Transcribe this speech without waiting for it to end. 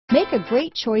Make a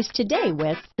great choice today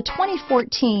with the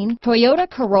 2014 Toyota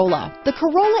Corolla. The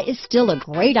Corolla is still a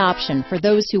great option for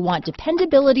those who want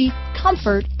dependability,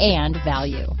 comfort, and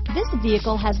value. This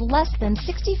vehicle has less than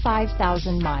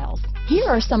 65,000 miles. Here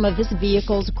are some of this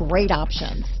vehicle's great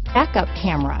options: backup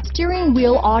camera, steering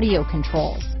wheel audio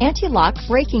controls, anti-lock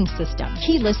braking system,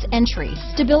 keyless entry,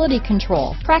 stability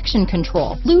control, traction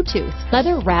control, Bluetooth,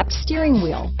 leather-wrapped steering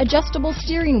wheel, adjustable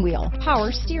steering wheel,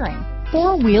 power steering,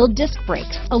 four-wheel disc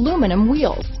brakes, aluminum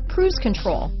wheels, cruise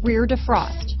control, rear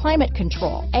defrost, climate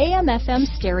control, AM/FM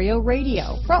stereo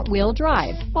radio, front-wheel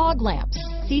drive, fog lamps,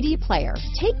 CD player.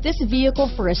 Take this vehicle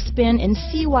for a spin and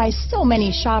see why so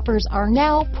many shoppers are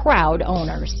now proud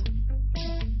owners.